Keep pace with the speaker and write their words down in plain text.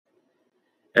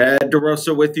Ed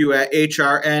DeRosa with you at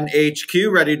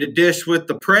HRNHQ, ready to dish with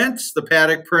the Prince, the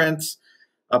Paddock Prince,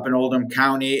 up in Oldham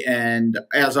County. And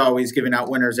as always, giving out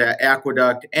winners at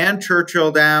Aqueduct and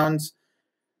Churchill Downs.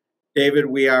 David,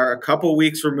 we are a couple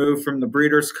weeks removed from the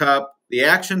Breeders' Cup. The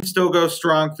action still goes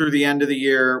strong through the end of the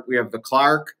year. We have the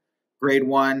Clark, Grade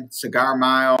 1, Cigar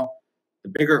Mile. The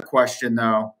bigger question,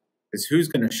 though, is who's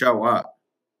going to show up?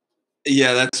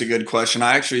 Yeah, that's a good question.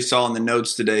 I actually saw in the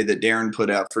notes today that Darren put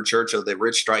out for Churchill that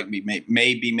Rich Strike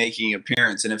may be making an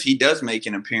appearance. And if he does make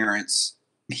an appearance,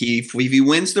 if he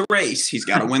wins the race, he's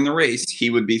got to win the race. He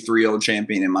would be 3-0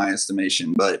 champion in my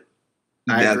estimation, but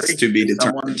that's to be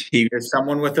determined. If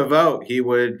someone with a vote, he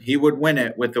would win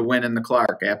it with the win in the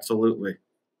Clark. Absolutely.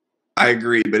 I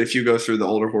agree, but if you go through the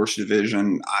older horse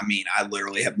division, I mean, I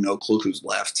literally have no clue who's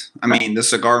left. I mean, the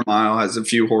Cigar Mile has a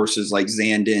few horses like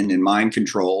Zandon and Mind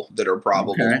Control that are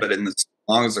probable, but as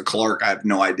long as the Clark, I have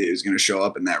no idea who's going to show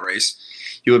up in that race.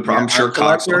 He would probably, I'm sure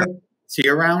Cox. Is he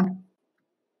around?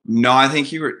 No, I think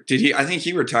I think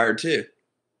he retired too.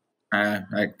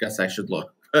 I guess I should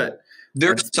look. But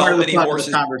there's so many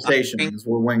horses. Conversations,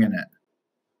 we're winging it.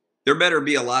 There better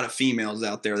be a lot of females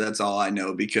out there. That's all I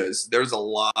know, because there's a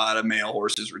lot of male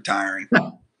horses retiring.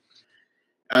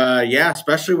 Yeah,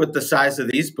 especially with the size of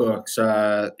these books.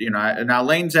 Now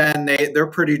Lane's End, they're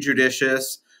pretty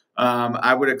judicious.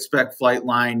 I would expect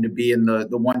Flightline to be in the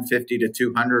 150 to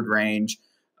 200 range.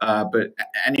 But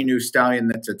any new stallion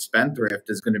that's at Spendthrift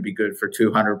is going to be good for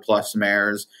 200 plus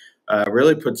mares.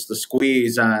 Really puts the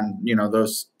squeeze on,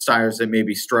 those sires that may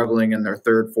be struggling in their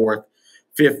third, fourth,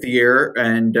 fifth year.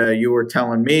 And you were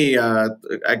telling me,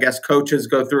 I guess coaches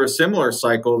go through a similar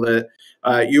cycle that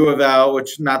U of L,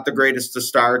 which is not the greatest of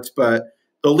starts, but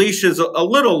the leash is a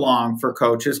little long for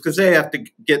coaches because they have to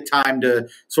get time to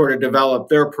sort of develop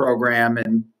their program.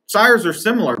 And sires are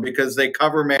similar because they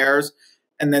cover mares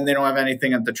and then they don't have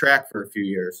anything at the track for a few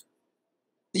years.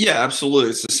 Yeah, absolutely.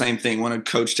 It's the same thing when a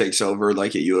coach takes over,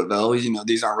 like at U of L.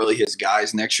 These aren't really his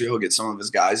guys. Next year, he'll get some of his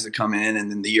guys to come in.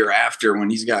 And then the year after, when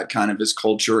he's got kind of his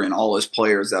culture and all his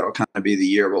players, that'll kind of be the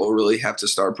year. But we'll really have to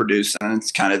start producing. And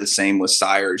it's kind of the same with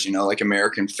sires, like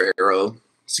American Pharaoh.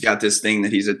 He's got this thing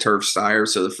that he's a turf sire.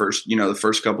 So the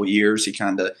first couple of years,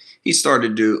 he started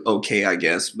to do okay, I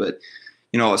guess. But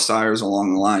sires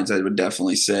along the lines, I would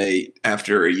definitely say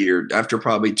after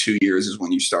probably 2 years is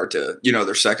when you start to,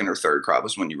 their second or third crop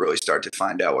is when you really start to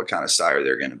find out what kind of sire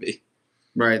they're going to be.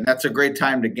 Right. And that's a great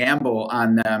time to gamble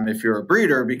on them if you're a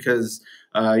breeder, because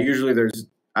usually there's,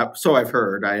 so I've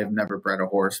heard, I have never bred a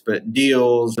horse, but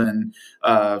deals and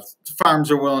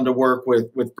farms are willing to work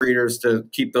with breeders to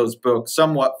keep those books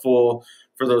somewhat full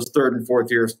for those third and fourth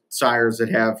year sires that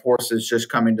have horses just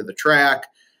coming to the track.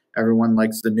 Everyone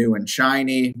likes the new and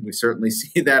shiny. We certainly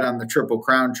see that on the Triple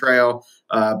Crown Trail.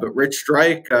 But Rich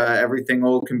Strike, everything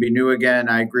old can be new again.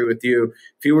 I agree with you.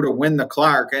 If he were to win the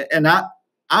Clark, and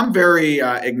I'm very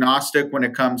agnostic when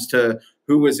it comes to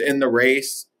who was in the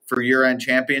race for year-end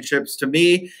championships. To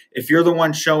me, if you're the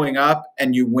one showing up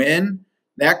and you win,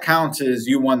 that counts as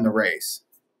you won the race.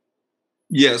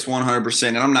 Yes, 100%.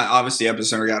 And I'm not, obviously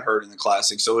Epicenter got hurt in the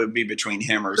Classic, so it would be between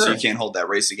him or, so you can't hold that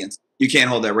race against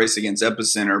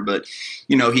Epicenter, but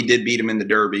he did beat him in the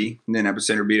Derby, and then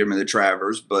Epicenter beat him in the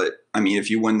Travers. But I mean, if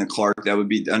you win the Clark, that would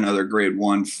be another grade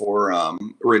 1 for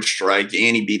Rich Strike,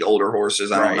 and he beat older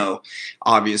horses. I don't know.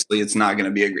 Obviously, it's not going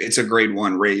to be it's a grade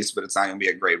 1 race, but it's not going to be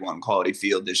a grade 1 quality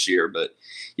field this year. But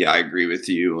yeah, I agree with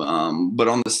you. But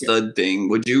on the stud thing,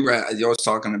 would you? I was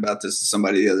talking about this to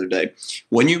somebody the other day.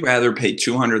 Wouldn't you rather pay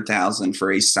 $200,000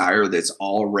 for a sire that's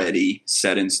already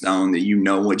set in stone, that you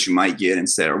know what you might get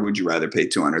instead, or would you rather pay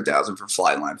 $200,000 for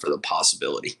Flightline for the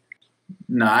possibility?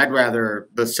 No, I'd rather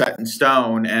the set in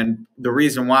stone. And the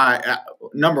reason why,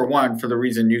 number one, for the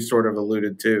reason you sort of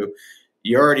alluded to,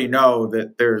 you already know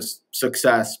that there's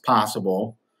success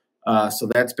possible. So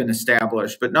that's been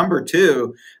established. But number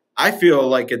two, I feel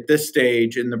like at this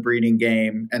stage in the breeding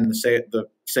game and the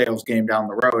sales game down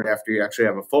the road after you actually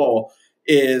have a foal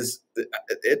is,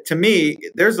 to me,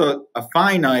 there's a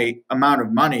finite amount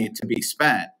of money to be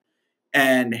spent.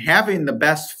 And having the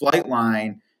best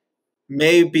Flightline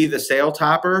may be the sale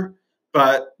topper,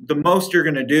 but the most you're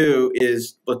going to do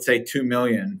is, let's say, $2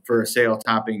 million for a sale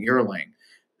topping yearling.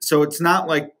 So it's not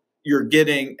like you're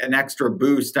getting an extra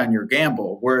boost on your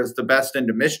gamble, whereas the best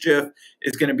into mischief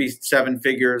is going to be 7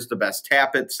 figures, the best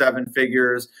Tappet 7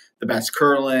 figures, the best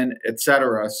Curlin,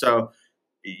 etc. So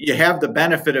you have the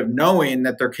benefit of knowing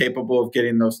that they're capable of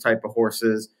getting those type of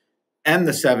horses and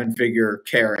the 7-figure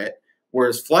carrot,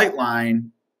 whereas Flightline,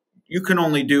 you can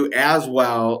only do as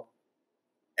well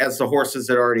as the horses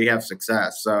that already have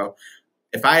success. So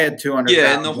if I had 200,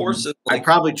 yeah, and the horses, I'd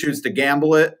probably choose to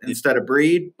gamble it instead of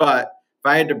breed. But if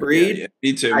I had to breed,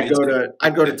 me too.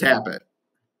 I'd go to tap it.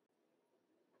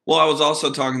 Well, I was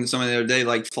also talking to somebody the other day,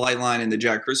 like Flightline in the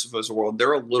Jack Christopher's world,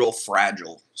 they're a little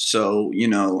fragile. So, you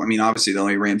know, I mean, obviously they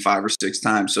only ran 5 or 6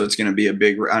 times, so it's going to be a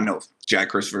big. I know Jack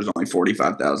Christopher's only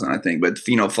 45,000, I think, but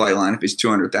you know, Flightline, if he's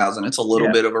 200,000, it's a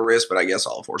little bit of a risk. But I guess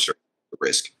all horses are a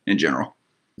risk in general.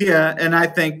 Yeah, and I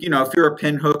think, you know, if you're a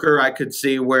pin hooker, I could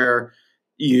see where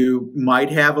you might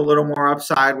have a little more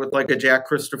upside with like a Jack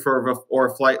Christopher or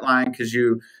a Flightline, because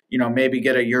you know, maybe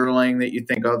get a yearling that you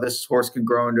think, oh, this horse can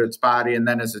grow into its body. And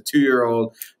then as a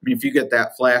 2-year-old, I mean, if you get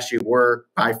that flashy work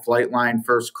by Flightline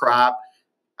first crop,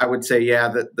 I would say, yeah,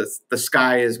 that the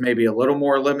sky is maybe a little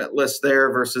more limitless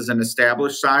there versus an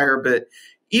established sire. But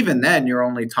even then, you're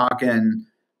only talking,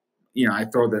 you know, I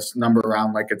throw this number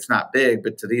around like it's not big,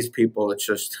 but to these people, it's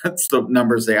just, that's the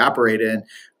numbers they operate in.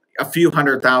 A few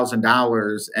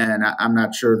 $100,000, and I'm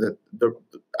not sure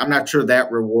that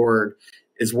reward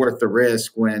is worth the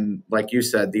risk when, like you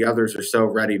said, the others are so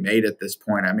ready-made at this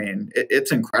point. I mean,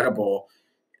 it's incredible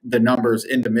the numbers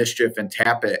Into Mischief and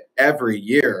Tap It every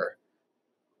year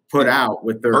put out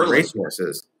with their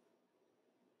racehorses.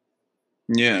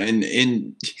 Yeah,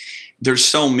 and there's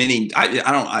so many.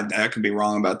 I could be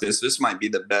wrong about this. This might be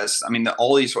the best. I mean,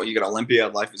 all these. You got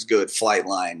Olympiad, Life is Good,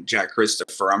 Flightline, Jack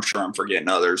Christopher. I'm sure I'm forgetting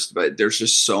others, but there's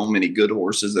just so many good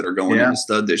horses that are going in the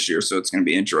stud this year. So it's going to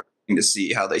be interesting to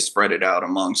see how they spread it out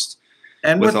amongst,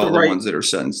 and with all the ones that are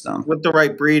set in stone. With the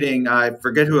right breeding, I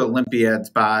forget who Olympiad's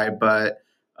by, but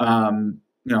you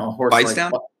know, a horse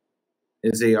Bitestown? like,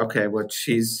 is he okay? Which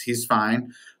he's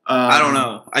fine. I don't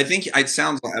know. I think it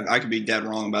sounds like I could be dead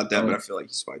wrong about that, but I feel like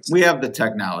he's Bitestown. We have the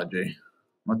technology.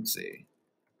 Let's see.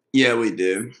 Yeah, we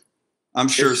do. I'm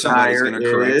sure somebody's going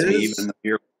to correct me, even though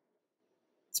you're.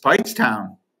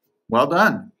 Bitestown. Well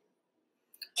done.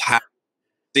 Wow.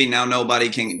 See, now nobody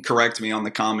can correct me on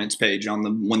the comments page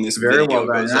on when this very video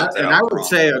well goes done. up. And I would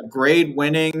say a grade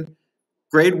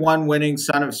 1 winning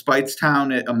son of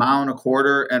Spitestown at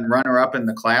 $1.25 and runner up in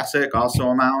the Classic, also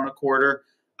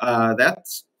 $1.25.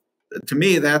 That's, to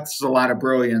me, that's a lot of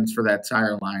brilliance for that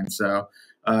sire line. So,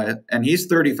 and he's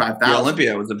 35,000. Yeah,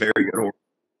 Olympia was a very good horse.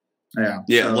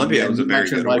 Yeah, so, Olympia was a very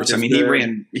good horse. I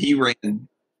mean, he ran.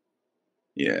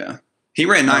 Yeah, he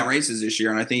ran 9 races this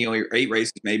year, and I think only 8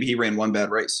 races. Maybe he ran 1 bad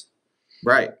race.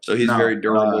 Right. So he's very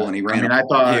durable, and he ran.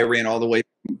 He ran all the way.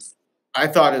 I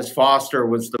thought his Foster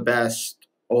was the best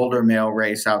older male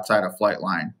race outside of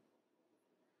Flightline.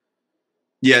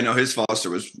 Yeah, no, his Foster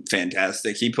was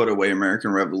fantastic. He put away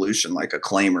American Revolution like a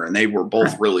claimer, and they were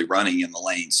both really running in the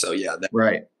lane. So, yeah.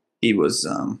 He was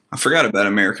I forgot about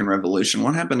American Revolution.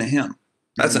 What happened to him?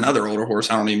 That's another older horse.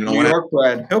 I don't even know New York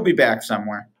bred. He'll be back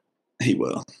somewhere. He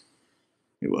will.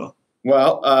 He will.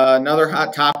 Well, another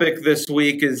hot topic this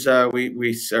week is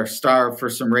we are starved for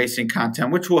some racing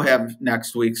content, which we'll have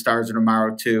next week, Stars of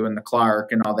Tomorrow 2 and the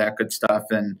Clark and all that good stuff.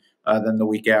 And then the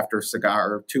week after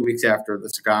Cigar, or 2 weeks after the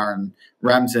Cigar and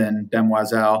Remsen,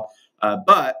 Demoiselle.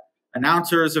 But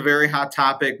announcer is a very hot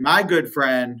topic. My good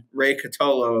friend, Ray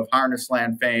Catolo of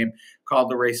Harnessland fame, called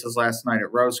the races last night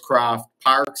at Rosecroft.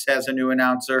 Parks has a new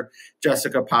announcer,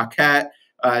 Jessica Paquette.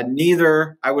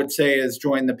 Neither, I would say, has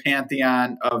joined the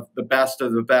pantheon of the best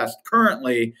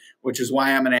currently, which is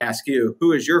why I'm going to ask you,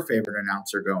 who is your favorite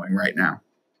announcer going right now?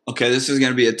 Okay, this is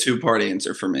going to be a 2-part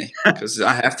answer for me because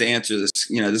I have to answer this.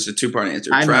 You know, this is a 2-part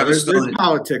answer. I know, there's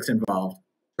politics involved.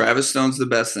 Travis Stone's the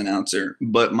best announcer,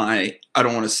 but I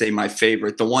don't want to say my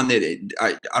favorite. The one that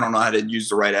I don't know how to use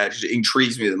the right adjective,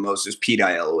 intrigues me the most is Pete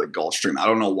Aiello at Gulfstream. I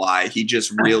don't know why. He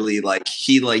just really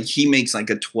he makes like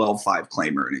a 12-5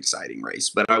 claimer an exciting race.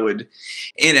 But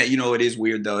you know, it is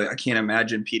weird though. I can't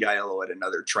imagine Pete Aiello at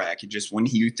another track. It just, when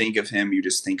you think of him, you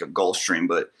just think of Gulfstream.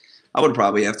 But I would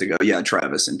probably have to go,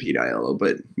 Travis and Pete Aiello.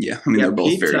 But yeah, I mean, they're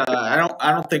both very good. I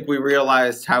don't think we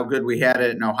realized how good we had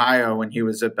it in Ohio when he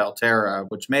was at Belterra,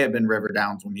 which may have been River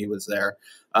Downs when he was there.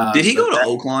 Did he go to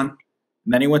Oaklawn?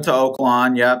 Then he went to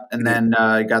Oaklawn, yep. And then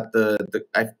he got the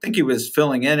I think he was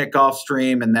filling in at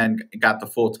Gulfstream and then got the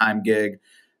full-time gig.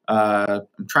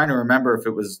 I'm trying to remember if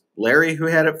it was Larry who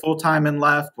had it full-time and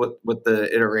left with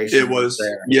the iteration. It was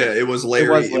there. Yeah, it was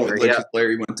Larry.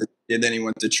 Larry went to, and then he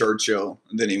went to Churchill,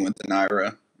 and then he went to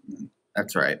Naira.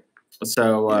 That's right.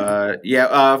 So,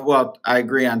 well, I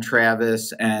agree on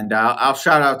Travis, and I'll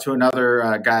shout out to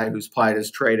another guy who's plied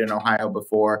his trade in Ohio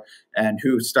before and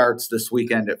who starts this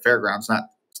weekend at Fairgrounds. Not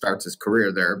starts his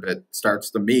career there, but starts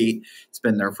the meet. It's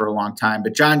been there for a long time.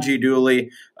 But John G.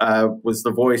 Dooley was the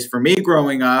voice for me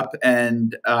growing up.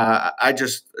 And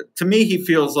to me, he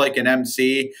feels like an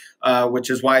MC, which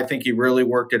is why I think he really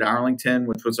worked at Arlington,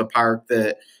 which was a park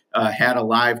that had a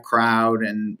live crowd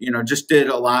and, just did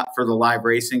a lot for the live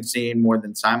racing scene more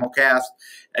than simulcast.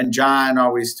 And John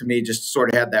always, to me, just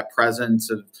sort of had that presence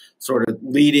of sort of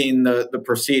leading the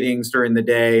proceedings during the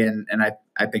day. And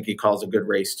I think he calls a good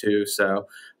race too. So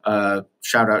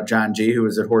shout out John G., who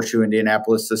was at Horseshoe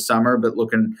Indianapolis this summer, but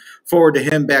looking forward to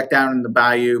him back down in the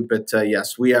Bayou. But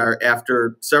yes, we are,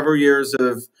 after several years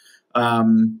of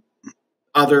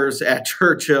others at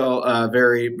Churchill,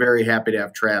 very, very happy to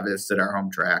have Travis at our home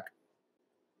track.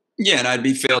 Yeah, and I'd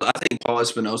be filled. I think Paul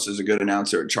Espinosa is a good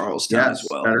announcer at Charlestown as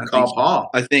well. Better call Paul.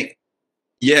 I think,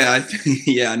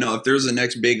 no, if there's a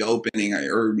next big opening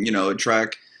or, a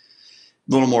track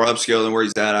a little more upscale than where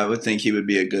he's at, I would think he would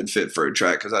be a good fit for a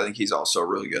track because I think he's also a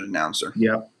really good announcer.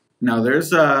 Yep. No,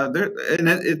 and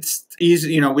it's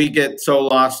easy. We get so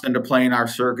lost into playing our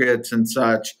circuits and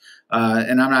such,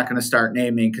 and I'm not going to start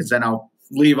naming because then I'll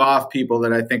leave off people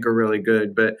that I think are really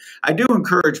good. But I do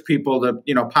encourage people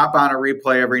to, pop on a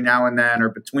replay every now and then or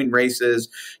between races,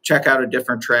 check out a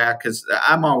different track because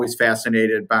I'm always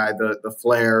fascinated by the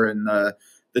flair and the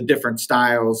different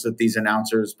styles that these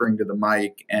announcers bring to the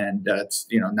mic. And it's,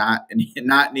 not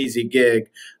an easy gig.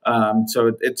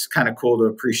 So it's kind of cool to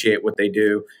appreciate what they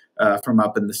do from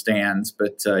up in the stands.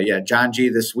 But John G.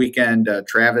 this weekend,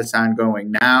 Travis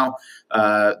ongoing now.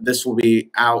 This will be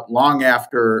out long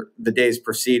after the day's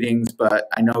proceedings, but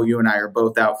I know you and I are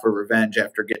both out for revenge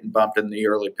after getting bumped in the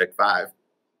early pick 5.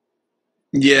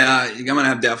 Yeah, I'm going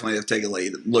to definitely have to take a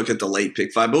late look at the late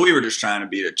pick 5, but we were just trying to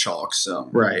beat a chalk. So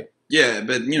right. Yeah,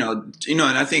 but and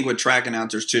I think with track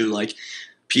announcers too, like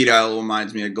Pete Isle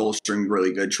reminds me of Gulfstream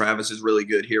really good. Travis is really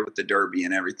good here with the Derby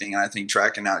and everything. And I think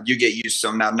tracking out, you get used to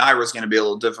them. Now, Naira's going to be a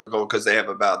little difficult because they're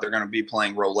going to be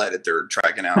playing roulette at their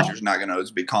track announcers. Not going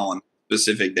to be calling a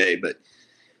specific day, but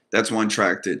that's one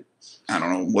track that I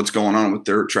don't know what's going on with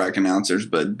their track announcers.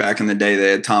 But back in the day,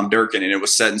 they had Tom Durkin, and it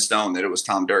was set in stone that it was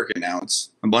Tom Durkin. Now it's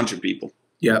a bunch of people.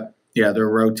 Yep. Yeah, they're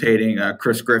rotating.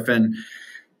 Chris Griffin.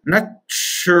 I'm not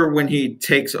sure when he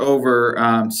takes over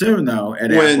soon, though.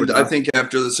 I think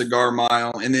after the Cigar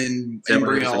Mile, and then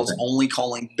Embryon's only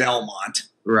calling Belmont.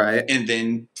 Right. And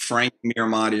then Frank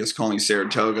Miramati is calling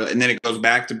Saratoga. And then it goes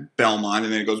back to Belmont,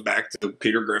 and then it goes back to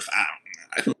Peter Griffin.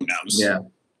 I don't know. Yeah.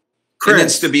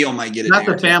 Chris Stabile might get it. Not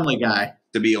the family guy.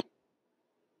 Stabile.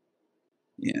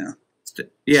 Yeah.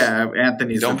 Yeah,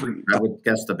 Anthony's, I would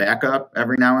guess, the backup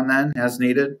every now and then as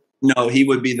needed. No, he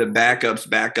would be the backup's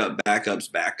backup.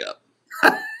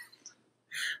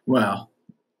 Well,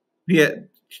 yeah,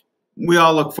 we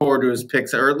all look forward to his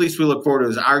picks, or at least we look forward to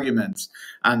his arguments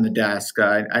on the desk.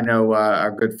 I know our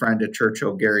good friend at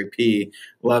Churchill, Gary P.,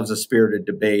 loves a spirited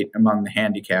debate among the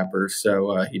handicappers,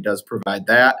 so he does provide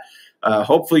that.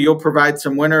 Hopefully you'll provide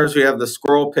some winners. We have the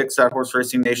scroll picks at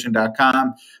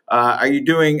horseracing.com. Are you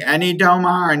doing any Del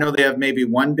Mar? I know they have maybe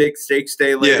one big stakes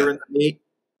day later in the meet.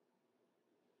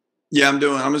 Yeah, I'm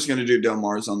just going to do Del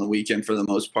Mar's on the weekend for the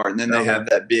most part. And then they have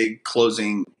that big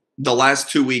closing. The last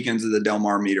 2 weekends of the Del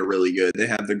Mar meet are really good. They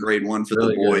have the grade 1 for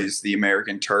the boys, the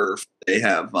American Turf. They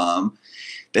have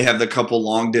the couple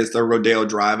long distance, the Rodeo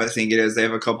Drive, I think it is. They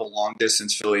have a couple long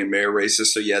distance filly and mare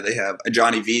races. So yeah, they have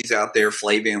Johnny V's out there.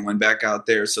 Flavian went back out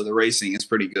there. So the racing is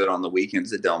pretty good on the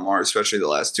weekends at Del Mar, especially the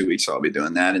last 2 weeks. So I'll be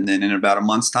doing that. And then in about a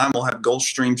month's time, we'll have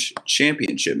Gulfstream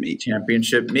Championship meet.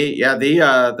 Yeah,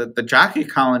 the jockey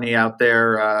colony out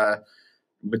there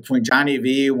between Johnny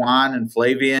V, Juan, and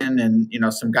Flavian,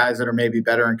 and some guys that are maybe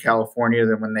better in California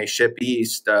than when they ship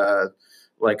east,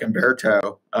 like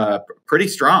Umberto, pretty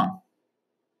strong.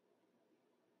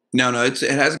 No, it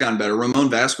has gotten better. Ramon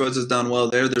Vasquez has done well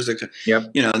there. There's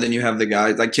then you have the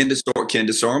guys like Ken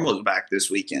DeSormo was back this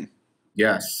weekend.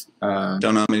 Yes. Don't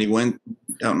know how many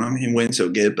wins he'll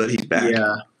get, but he's back.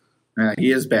 Yeah,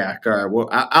 he is back. All right. Well,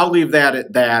 I'll leave that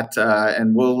at that,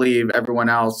 and we'll leave everyone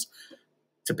else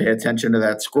to pay attention to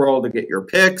that scroll to get your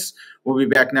picks. We'll be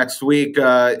back next week.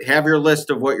 Have your list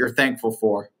of what you're thankful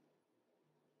for.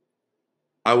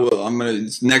 I will.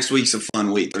 Next week's a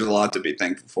fun week. There's a lot to be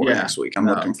thankful for next week. I'm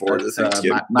looking forward to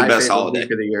Thanksgiving. My the best holiday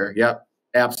week of the year. Yep.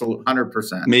 Absolute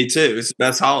 100%. Me too. It's the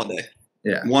best holiday.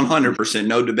 Yeah. 100%.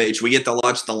 No debate. We get to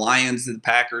watch the Lions, the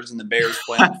Packers, and the Bears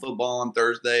playing football on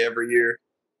Thursday every year.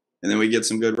 And then we get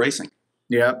some good racing.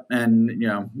 Yep. And,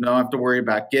 don't have to worry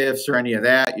about gifts or any of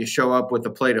that. You show up with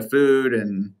a plate of food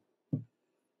and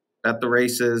at the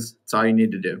races. That's all you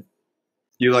need to do.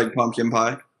 You like pumpkin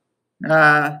pie?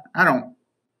 I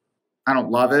don't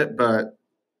love it, but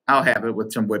I'll have it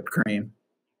with some whipped cream.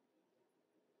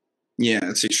 Yeah,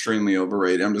 it's extremely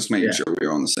overrated. I'm just making sure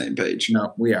we're on the same page.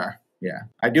 No, we are. Yeah.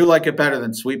 I do like it better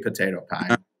than sweet potato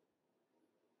pie.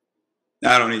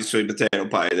 I don't eat sweet potato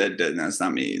pie. That's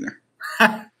not me either.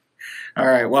 All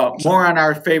right. Well, more on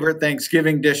our favorite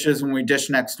Thanksgiving dishes when we dish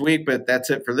next week, but that's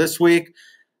it for this week.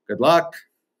 Good luck.